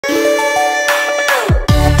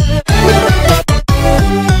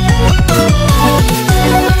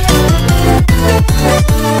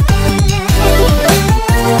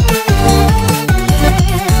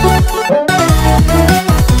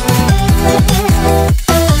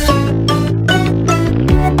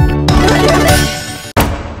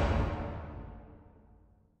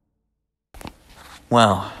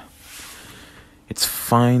Well, it's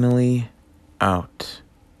finally out.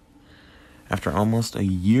 After almost a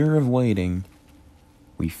year of waiting,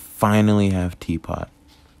 we finally have TPOT,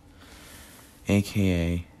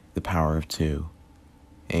 aka The Power of Two,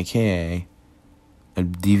 aka a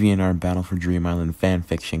DeviantArt Battle for Dream Island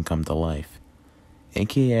fanfiction come to life,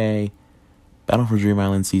 aka Battle for Dream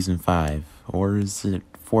Island Season 5, or is it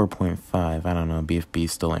 4.5? I don't know, BFB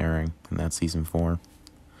is still airing, and that's Season 4.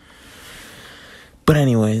 But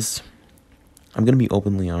anyways, I'm gonna be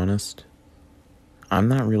openly honest. I'm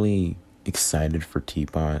not really excited for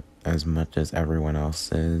TPOT as much as everyone else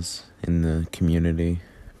is in the community,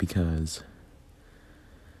 because,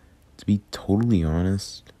 to be totally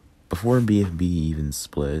honest, before BFB even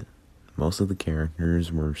split, most of the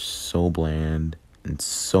characters were so bland and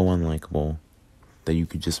so unlikable that you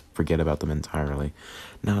could just forget about them entirely.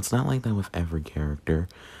 Now, it's not like that with every character.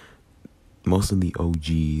 Most of the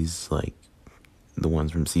OGs, like the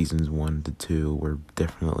ones from seasons 1 to 2, were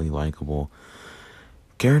definitely likable.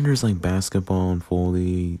 Characters like Basketball and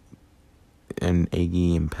Foley and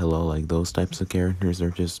Eggy and Pillow, like those types of characters,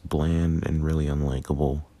 are just bland and really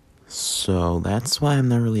unlikable. So that's why I'm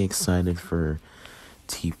not really excited for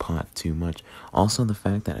TPOT too much. Also, the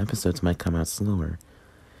fact that episodes might come out slower,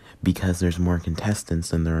 because there's more contestants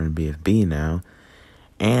than there are in BFB now.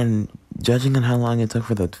 And judging on how long it took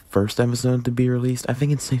for the first episode to be released, I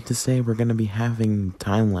think it's safe to say we're going to be having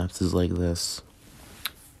time lapses like this.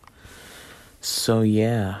 So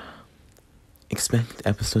yeah, expect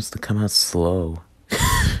episodes to come out slow.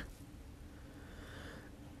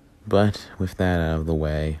 But with that out of the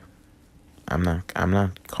way, I'm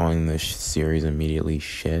not calling this series immediately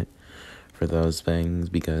shit for those things,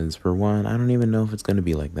 because for one, I don't even know if it's going to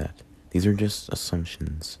be like that. These are just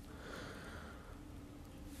assumptions.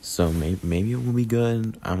 So maybe it will be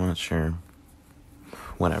good. I'm not sure.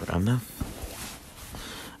 Whatever.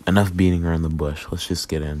 Enough beating around the bush. Let's just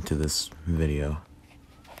get into this video.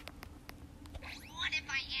 What if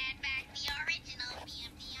I add back the original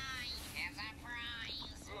BFDI as a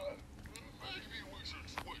prize? Maybe we should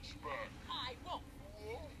switch back. I won't.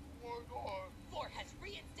 Why not? Thor has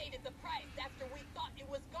reinstated the prize after we thought it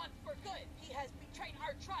was gone for good. He has betrayed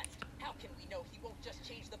our trust. How can we know he won't just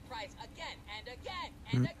change the prize again and again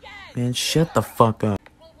and again? Man, shut the fuck up.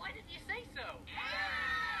 Well, why didn't you say so?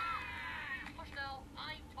 Hush now,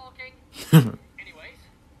 I'm talking. Anyways.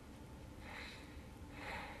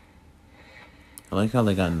 I like how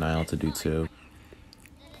they got Niall to do too.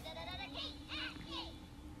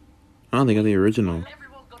 Oh, they got the original.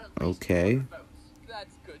 Everyone got at least Okay. 100 votes.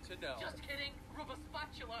 That's good to know. Just kidding. Rubber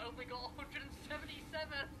Spatula only got 177.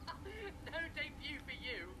 No debut for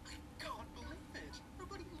you. Can't believe it.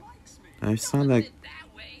 Nobody likes me. I saw that.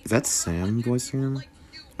 Is that Sam voicing him?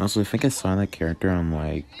 Also, I think I saw that character on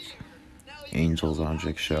like Angel's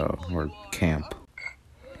Object Show or Camp.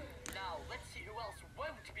 Now, let's see who else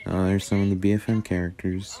won't be. Oh, there's some of the BFM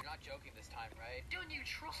characters. You're not joking this time, right? Don't you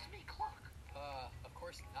trust me, Clock? Of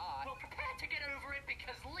course not. Well, prepare to get over it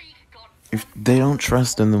because League got... If they don't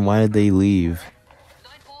trust him, then why did they leave?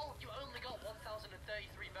 Nightfall, you only got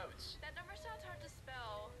 1,033 votes. That number sounds hard to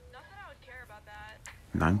spell. Not that I would care about that.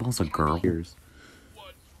 Nineball's a girl. What's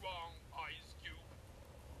wrong, Ice Cube?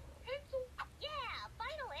 Yeah,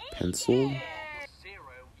 finally. Pencil? 0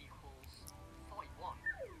 equals 41.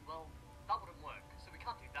 Well, that wouldn't work, so we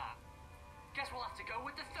can't do that. Guess we'll have to go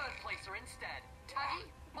with the third placer instead. Taggy,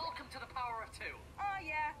 welcome to the Power of Two. Oh,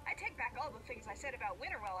 yeah. I take back all the things I said about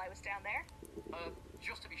Winter while I was down there.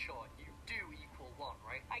 Just to be sure, you do equal 1,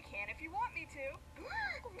 right? I can if you want me to.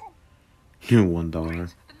 $1.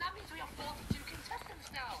 Then that means we have 42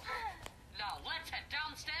 contestants now. Now, let's head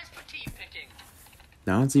downstairs for tea picking.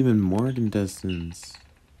 Now it's even more contestants.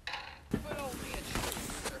 But only a true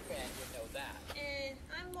Luther fan would know that.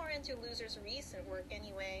 I'm more into losers' recent work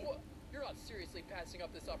anyway. What? You're not seriously passing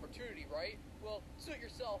up this opportunity, right? Well, suit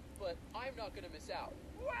yourself, but I'm not gonna miss out.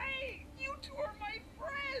 Wait! You two are my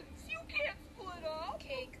friends! You can't split up!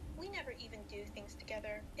 Cake, we never even do things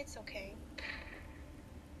together. It's okay.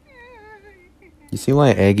 You see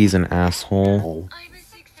why Eggy's an asshole? I'm a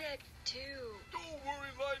six at too. Don't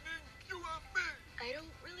worry, Lightning. You have me. I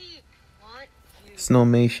don't really want you.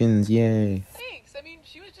 Snowmations, yay. Thanks. I mean,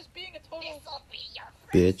 she was just being a total This'll be your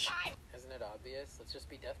Bitch. time. Isn't it obvious? Let's just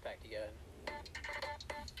be Deathpact again.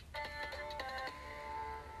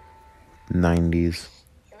 90s.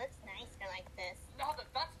 It looks nicer like this. Now that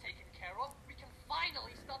that's taken care of, we can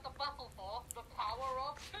finally start the battle for the Power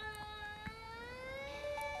of Two!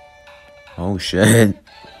 Oh shit.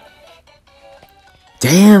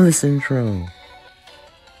 Damn, this intro.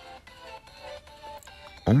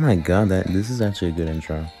 Oh my god, this is actually a good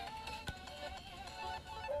intro.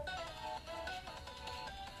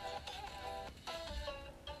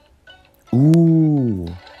 Ooh.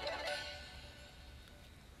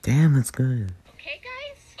 Damn, that's good. Okay,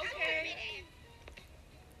 guys? Okay.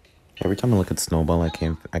 Every time I look at Snowball, I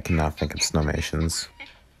cannot think of Snowmations.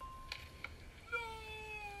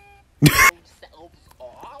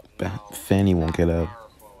 Fanny won't get up.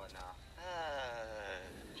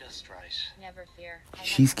 Just right. Never fear.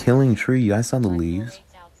 She's killing Tree. I saw the leaves.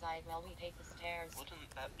 Outside while we take the stairs. Wouldn't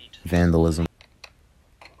that be too Vandalism.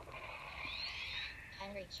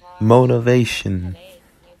 Henry Charles. Motivation.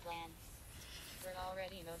 New plan. We're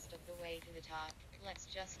already most of the way to the top. Let's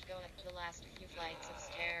just go up the last few flights of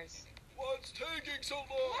stairs. What's taking so long?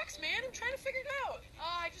 Relax, man. I'm trying to figure it out.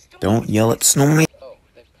 I just Don't yell at Snowman. Oh,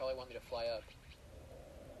 they probably want me to fly up.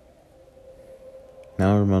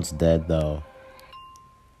 Now remote's dead though.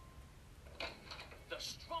 The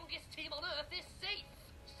strongest team on Earth is safe!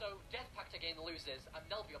 So, Death Pact again loses, and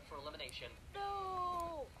they'll be up for elimination.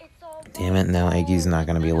 No, it's all. Damn it, now Iggy's not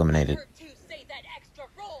gonna be eliminated. Say that extra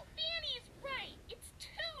roll. Fanny's right. It's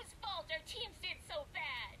Two's fault our teams did so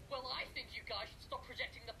bad. Well, I think you guys should stop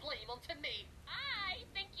projecting the blame onto me. I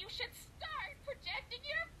think you should start projecting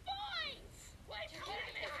your points.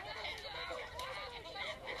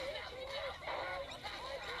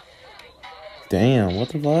 Damn, what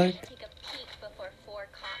the fuck? Take a peek before 4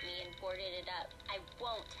 caught me and boarded it up. I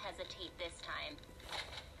won't hesitate this time.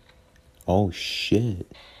 Oh shit.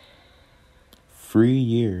 3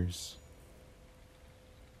 years.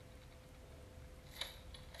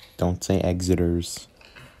 Don't say exiters.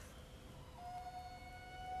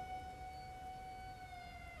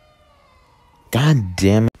 God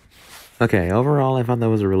damn it. Okay, overall, I thought that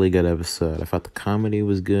was a really good episode. I thought the comedy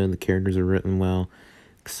was good, the characters are written well,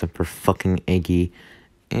 except for fucking Iggy.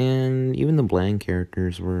 And even the bland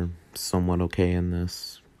characters were somewhat okay in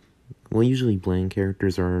this. Well, usually bland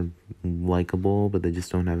characters are likable, but they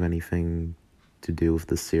just don't have anything to do with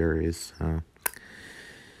the series, so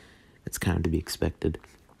it's kind of to be expected.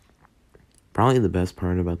 Probably the best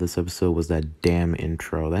part about this episode was that damn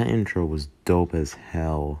intro. That intro was dope as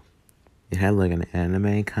hell. It had like an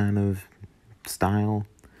anime kind of style.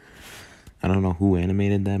 I don't know who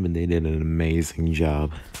animated that, but they did an amazing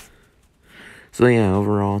job. So yeah,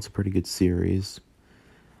 overall, it's a pretty good series.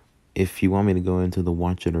 If you want me to go into the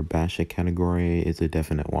watch it or bash it category, it's a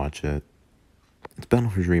definite watch it. It's Battle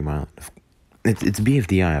for Dream Island. It's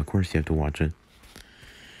BFDI, of course you have to watch it.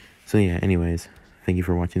 So yeah, anyways, thank you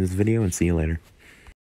for watching this video and see you later.